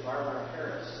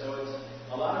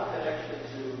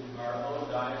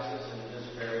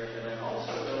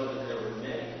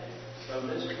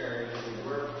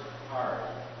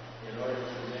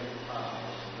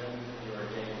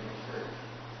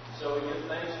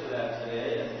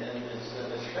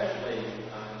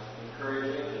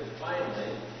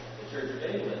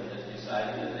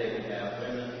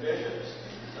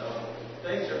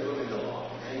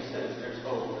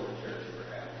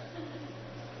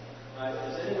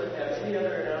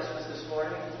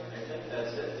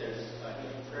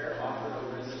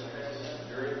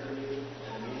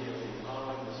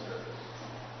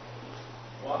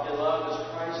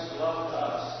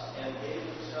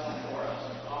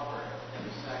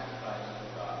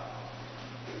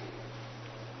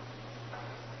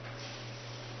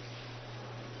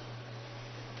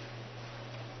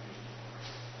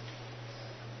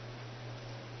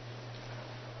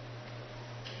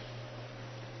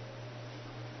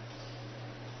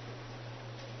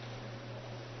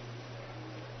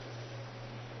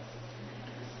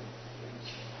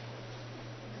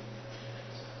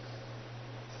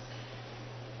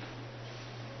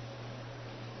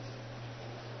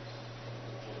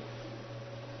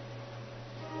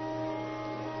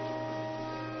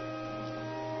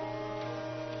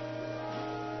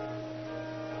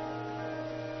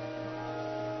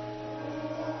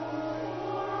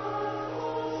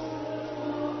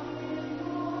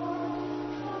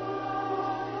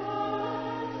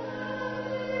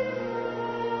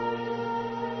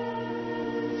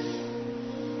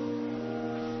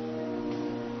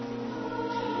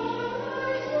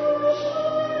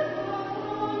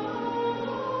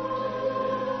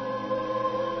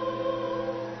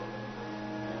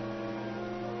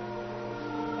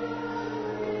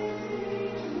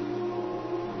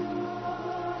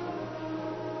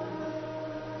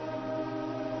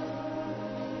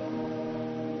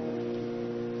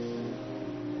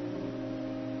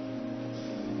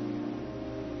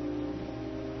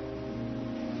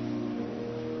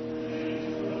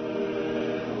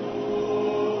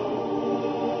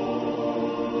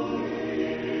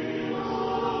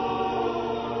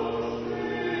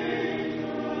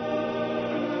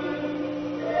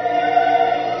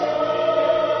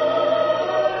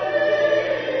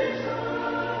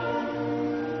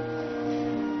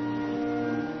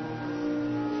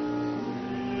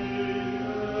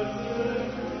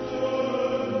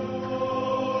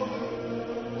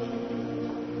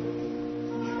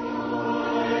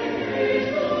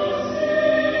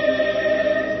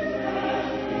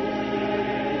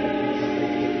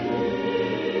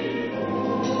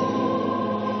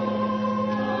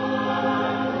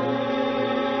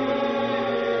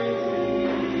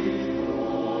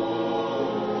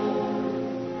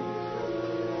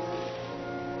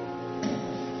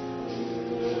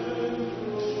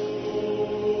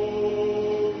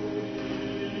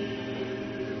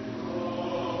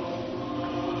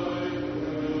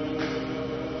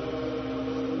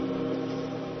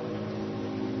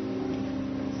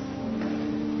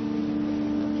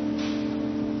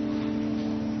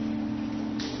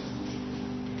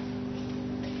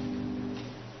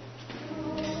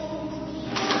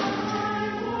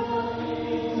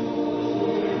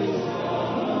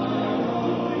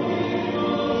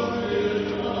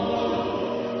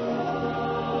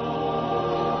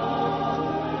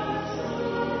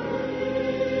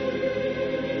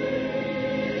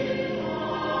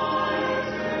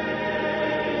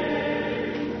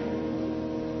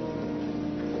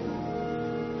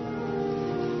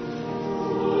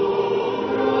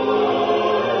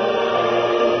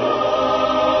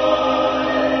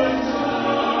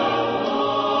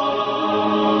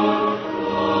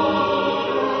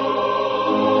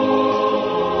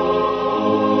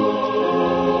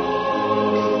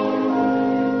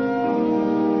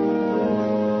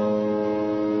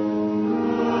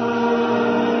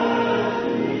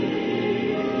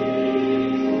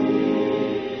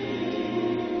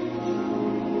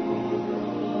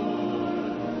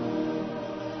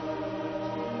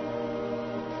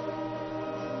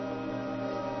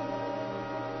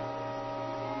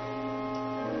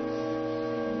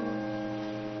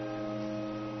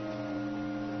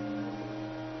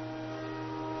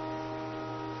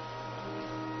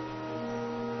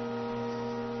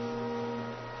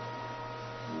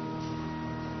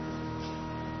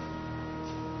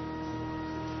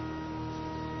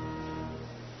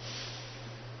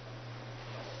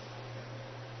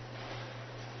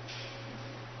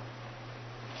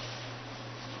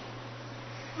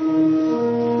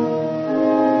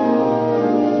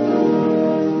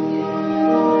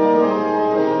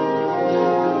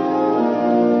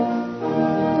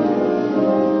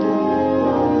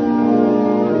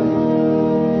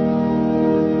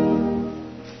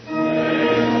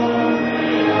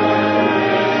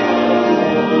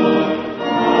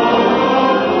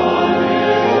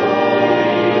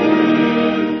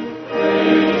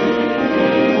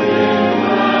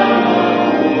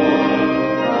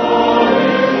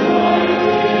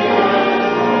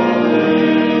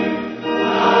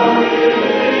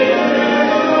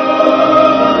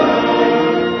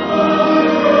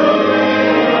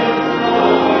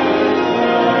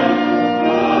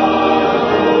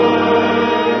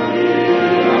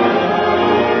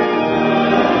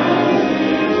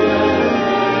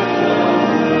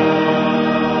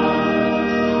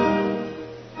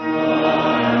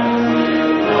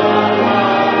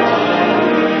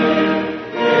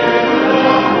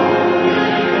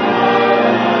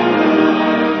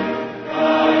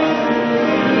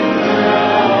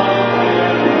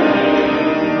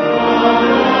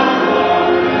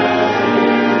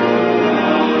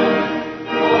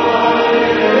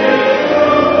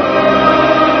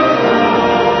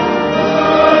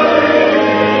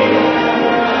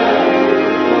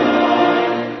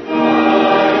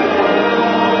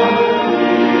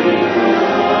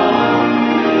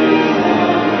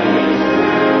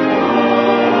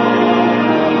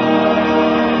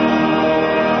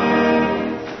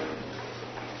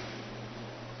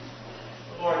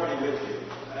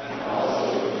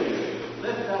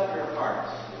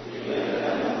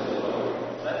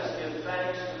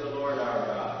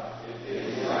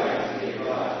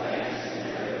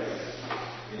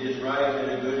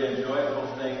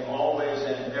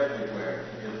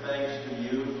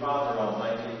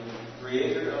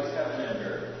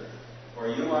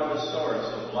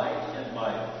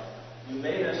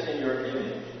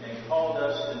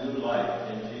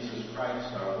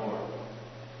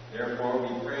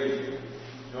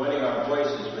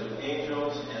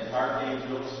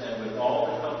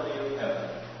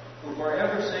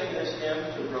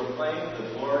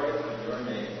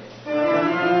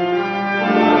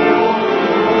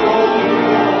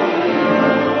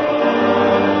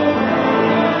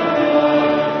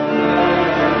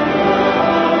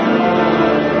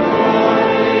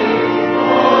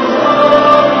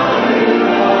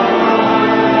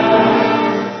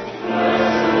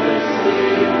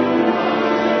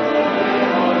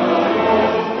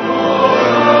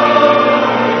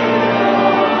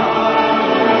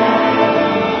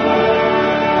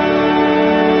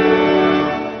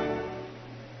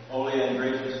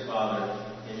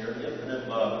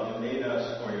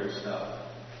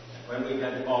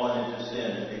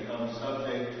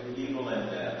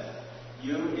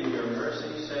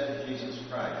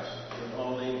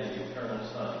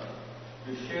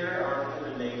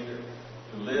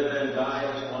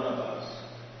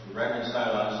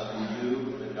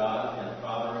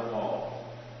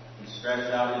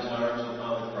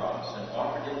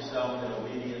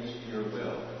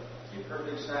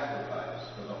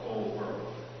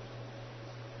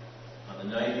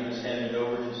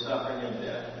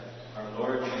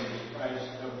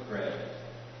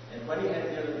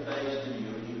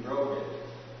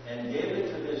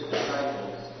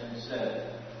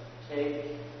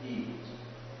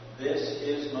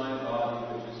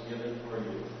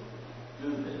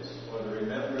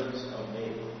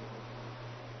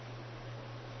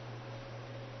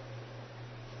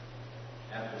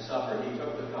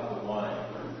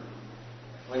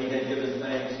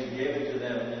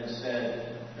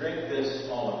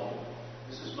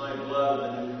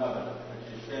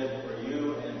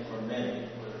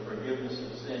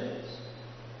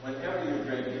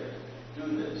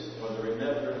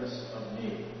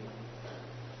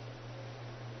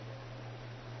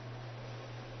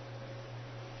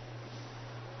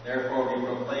Therefore we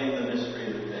proclaim the mystery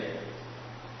of the faith.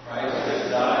 Christ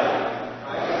has died,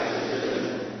 Christ is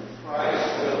risen,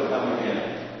 Christ will come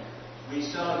again. We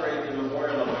celebrate the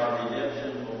memorial of our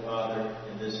redemption, O Father,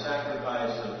 in this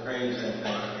sacrifice of praise and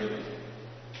thanksgiving.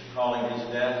 Recalling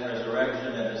his death,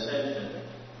 resurrection, and ascension,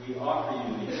 we offer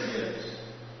you these gifts.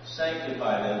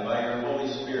 Sanctify them by your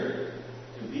Holy Spirit,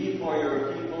 to be for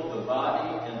your people the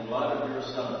body and blood of your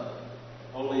Son,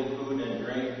 holy food and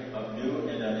drink of new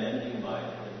and unending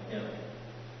life in him.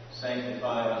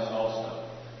 Sanctify us also,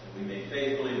 that we may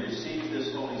faithfully receive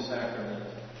this holy sacrament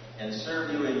and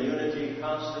serve you in unity,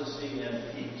 constancy,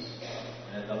 and peace.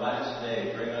 And at the last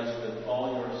day, bring us with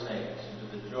all your saints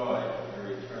into the joy of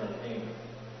your eternal kingdom.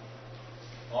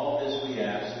 All this we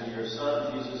ask through your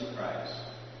Son, Jesus Christ.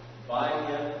 By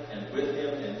him and with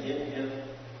him and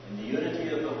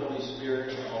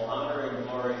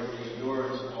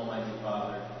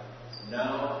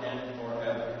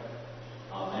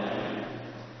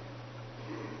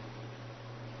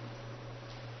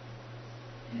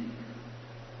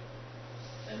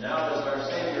And now, as our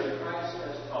Savior Christ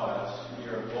has taught us, we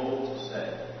are bold to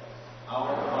say,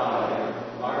 Our Father,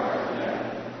 who art in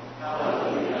heaven,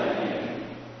 hallowed be thy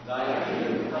name. Thy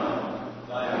kingdom come,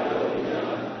 thy will be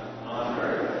done, on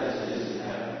earth as it is in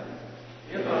heaven.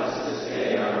 Give us this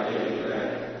day our daily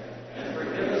bread, and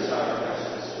forgive us our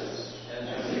trespasses,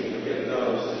 as we forgive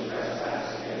those who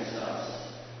trespass against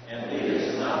us. And lead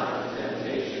us not into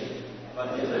temptation,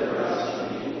 but deliver us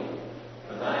from evil.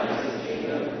 For thine is the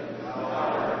kingdom, the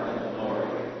power, and the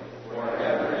glory,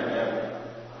 forever and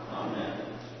ever. Amen.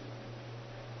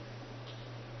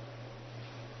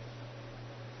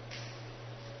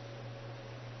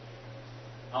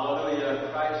 Hallelujah,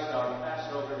 Christ our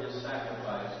Passover is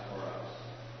sacrificed for us.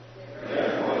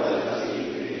 Therefore let us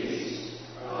eat the feast.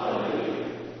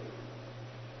 Hallelujah.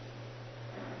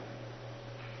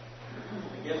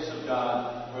 The gifts of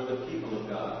God for the people of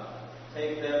God.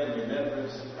 Take them in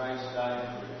remembrance that Christ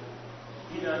died for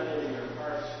you. Be done in your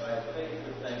hearts by faith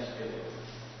with thanksgiving.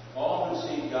 All who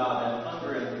seek God and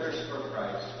hunger and thirst for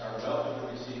Christ are welcome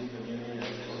to receive communion at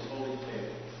this holy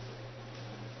table.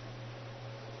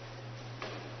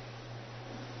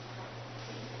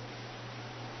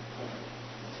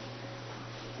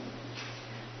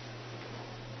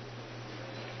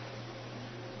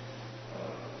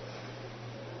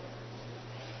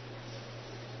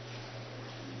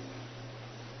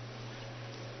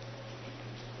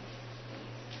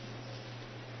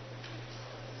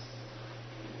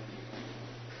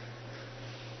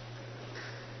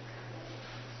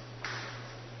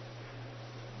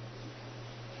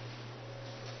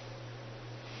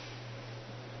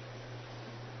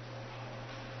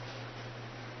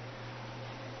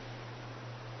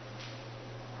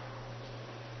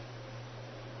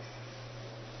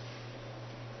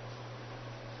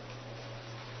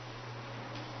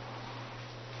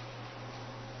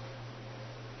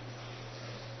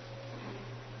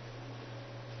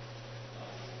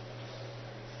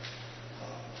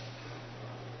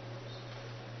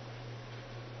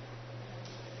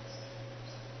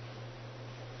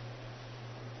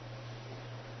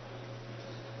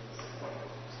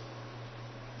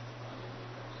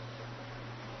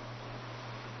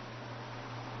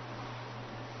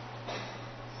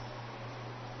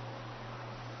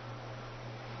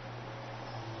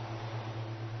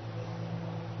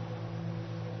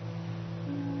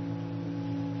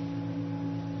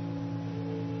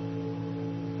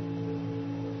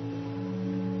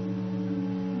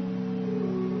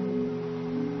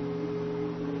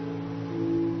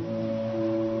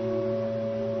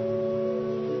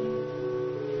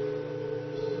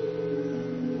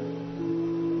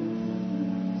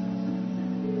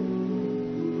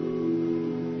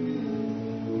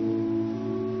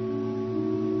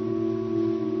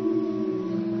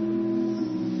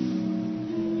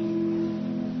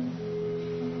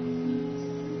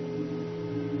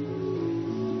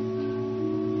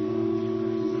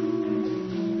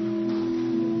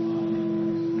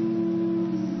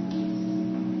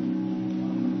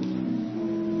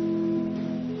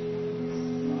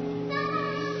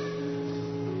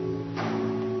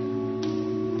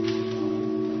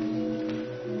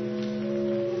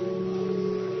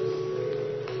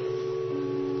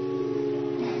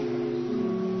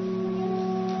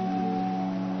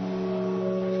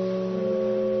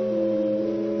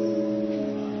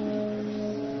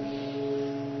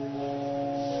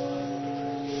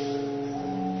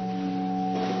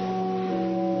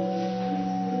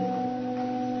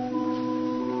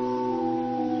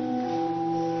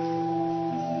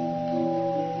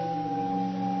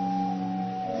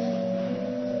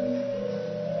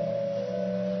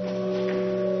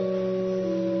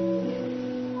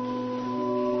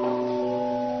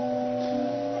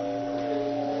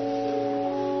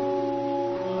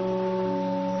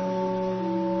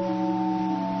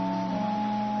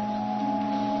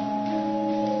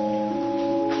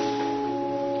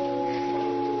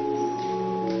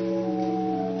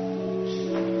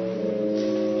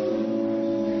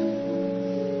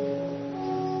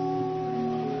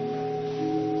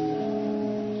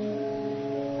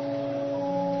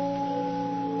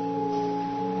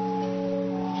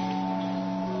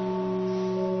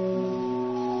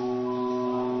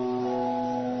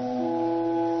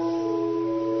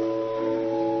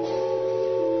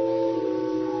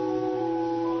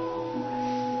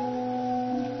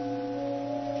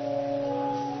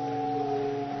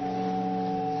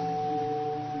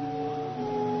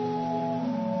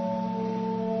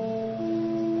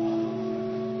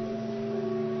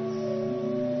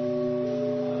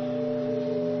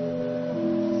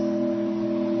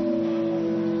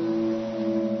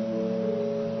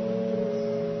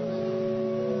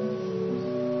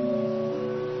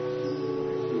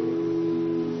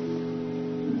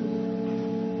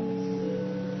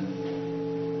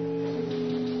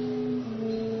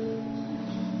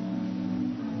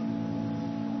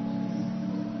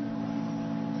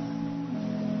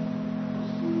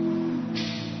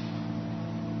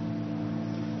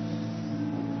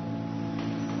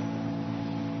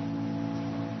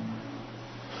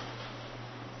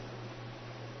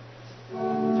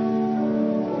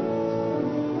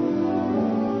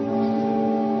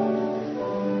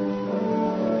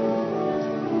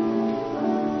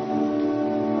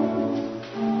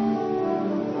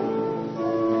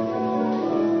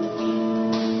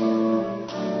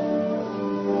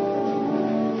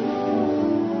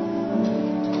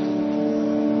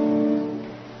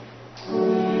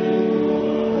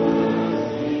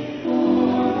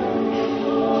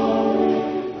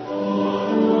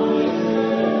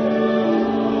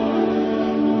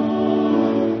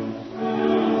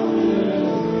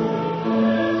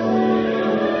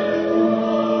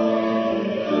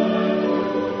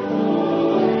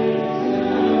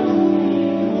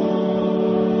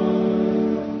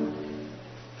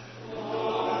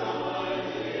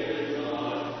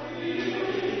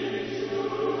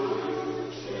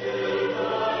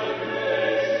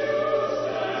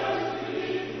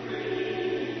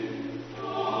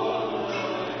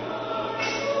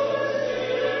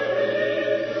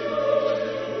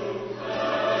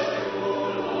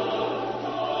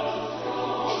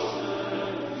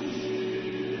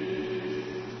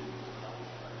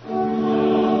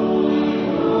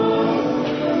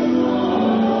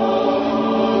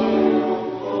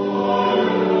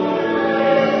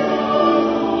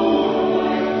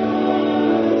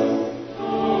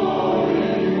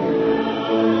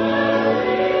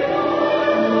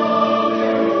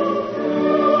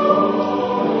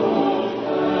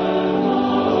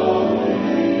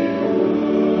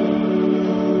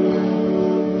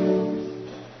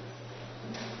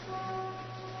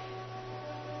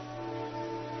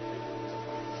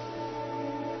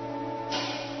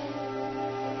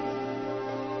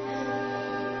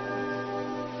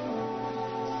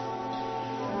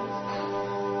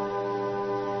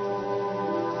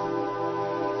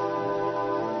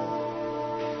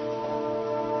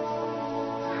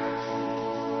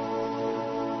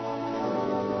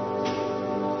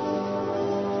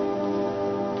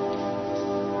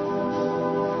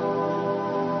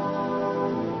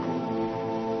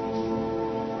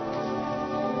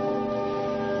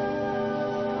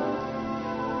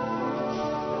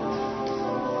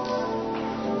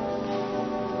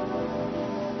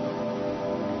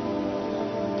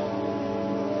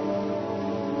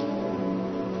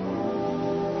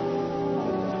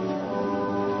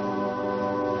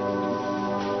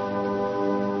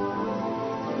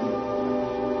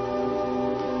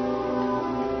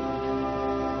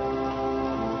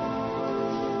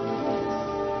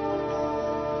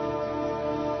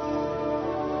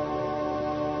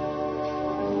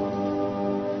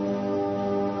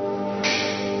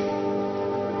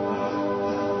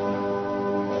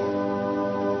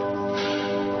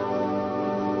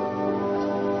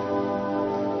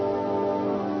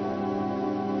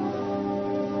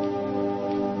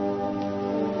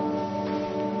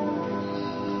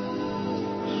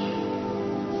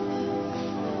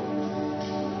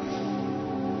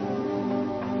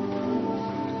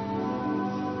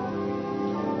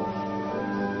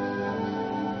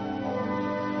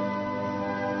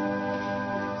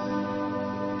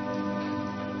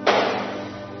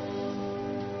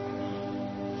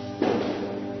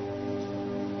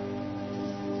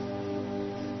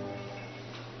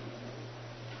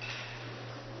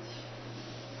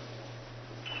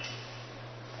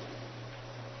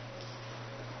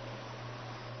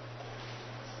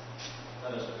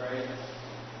 Let us pray.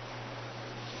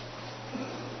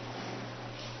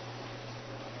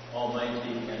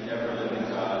 Almighty and ever-living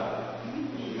God,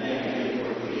 we thank you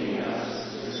for feeding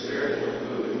us with the spiritual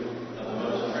food of the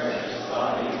most precious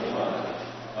body and blood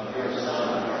of your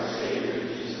Son, our Savior,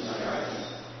 Jesus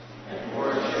Christ, and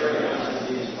for assuring us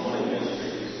in these holy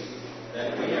mysteries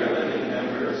that we are living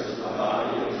members of the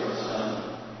body of your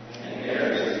Son and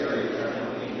heirs of your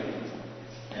eternal kingdom.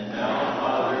 And now,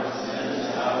 Father, send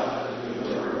us out to do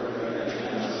the work you have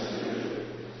given us to do,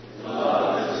 to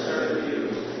love and serve you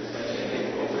as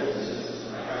faithful witnesses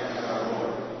of Christ our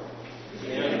Lord. To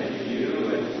him, to you,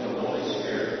 and to the Holy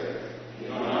Spirit, be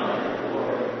honor and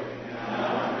glory, now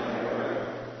and forever.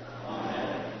 Amen.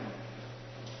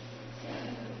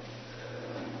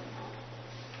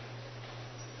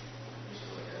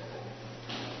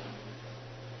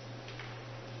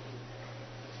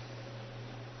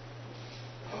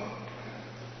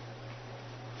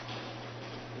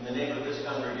 In the name of this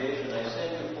congregation, I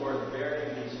send you forth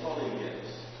bearing these holy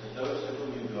gifts, that those to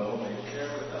whom you go may share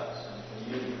with us and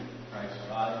commune Christ's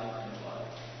body and blood.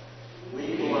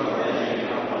 We who are many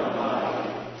are one body,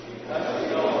 because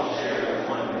we all share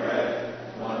one bread,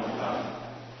 one cup.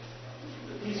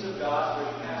 The peace of God,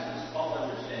 which passes all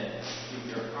understanding,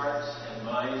 keep your hearts and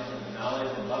minds in the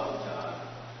knowledge and love of God,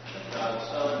 and of God's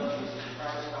Son, Jesus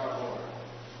Christ our Lord.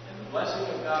 And the blessing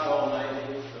of God Almighty,